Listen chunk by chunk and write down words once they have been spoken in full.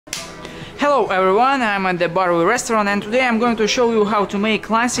Hello everyone, I'm at the Barway restaurant and today I'm going to show you how to make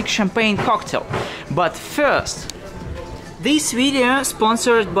classic champagne cocktail. But first, this video is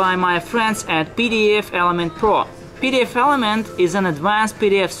sponsored by my friends at PDFelement Pro. PDFelement is an advanced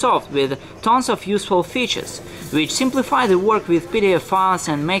PDF software with tons of useful features, which simplify the work with PDF files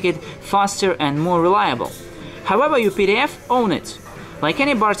and make it faster and more reliable. However, you PDF own it. Like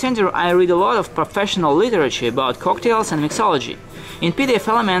any bartender, I read a lot of professional literature about cocktails and mixology. In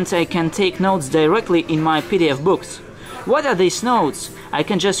PDFelement, I can take notes directly in my PDF books. What are these notes? I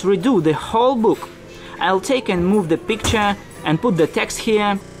can just redo the whole book. I'll take and move the picture and put the text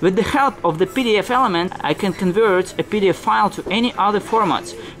here. With the help of the PDFelement, I can convert a PDF file to any other format,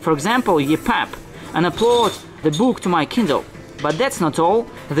 for example EPUB, and upload the book to my Kindle. But that's not all.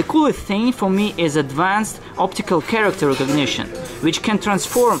 The coolest thing for me is advanced optical character recognition, which can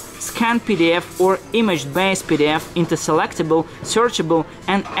transform scanned PDF or image-based PDF into selectable, searchable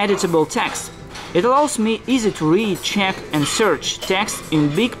and editable text. It allows me easy to read, check and search text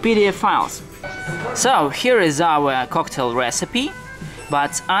in big PDF files. So here is our cocktail recipe,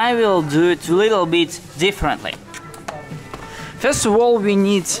 but I will do it a little bit differently. First of all, we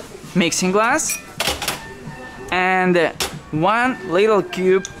need mixing glass and 1 little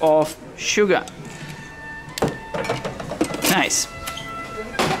cube of sugar. Nice.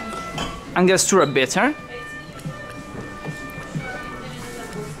 Angostura bitter.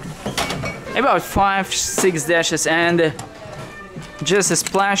 About 5-6 dashes and just a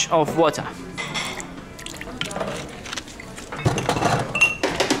splash of water.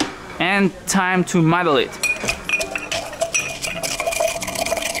 And time to muddle it.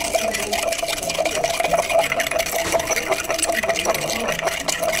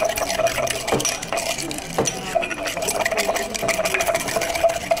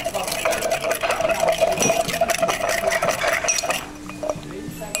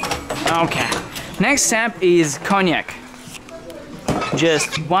 Okay, next step is cognac.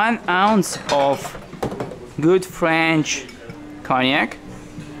 Just 1 ounce of good French cognac.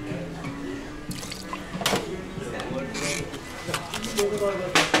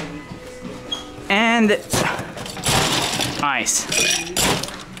 And ice.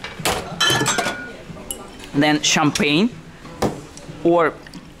 Then champagne or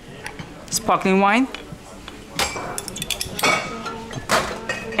sparkling wine.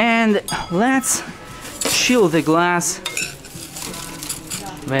 And let's chill the glass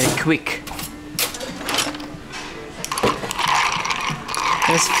very quick.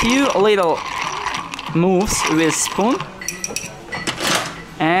 Just few little moves with spoon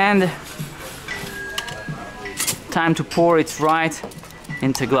and time to pour it right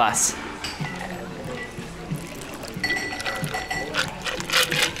into glass.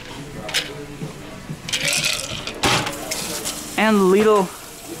 And little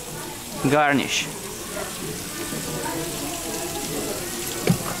garnish.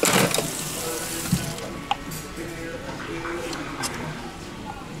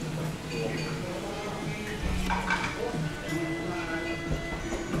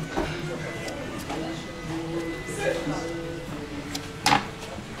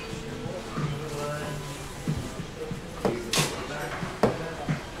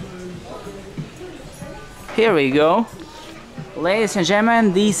 Here we go. Ladies and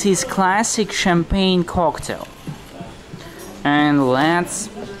gentlemen, this is classic champagne cocktail. And let's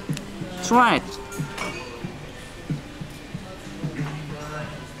try it.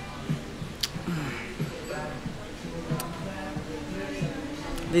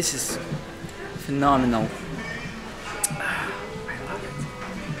 This is phenomenal.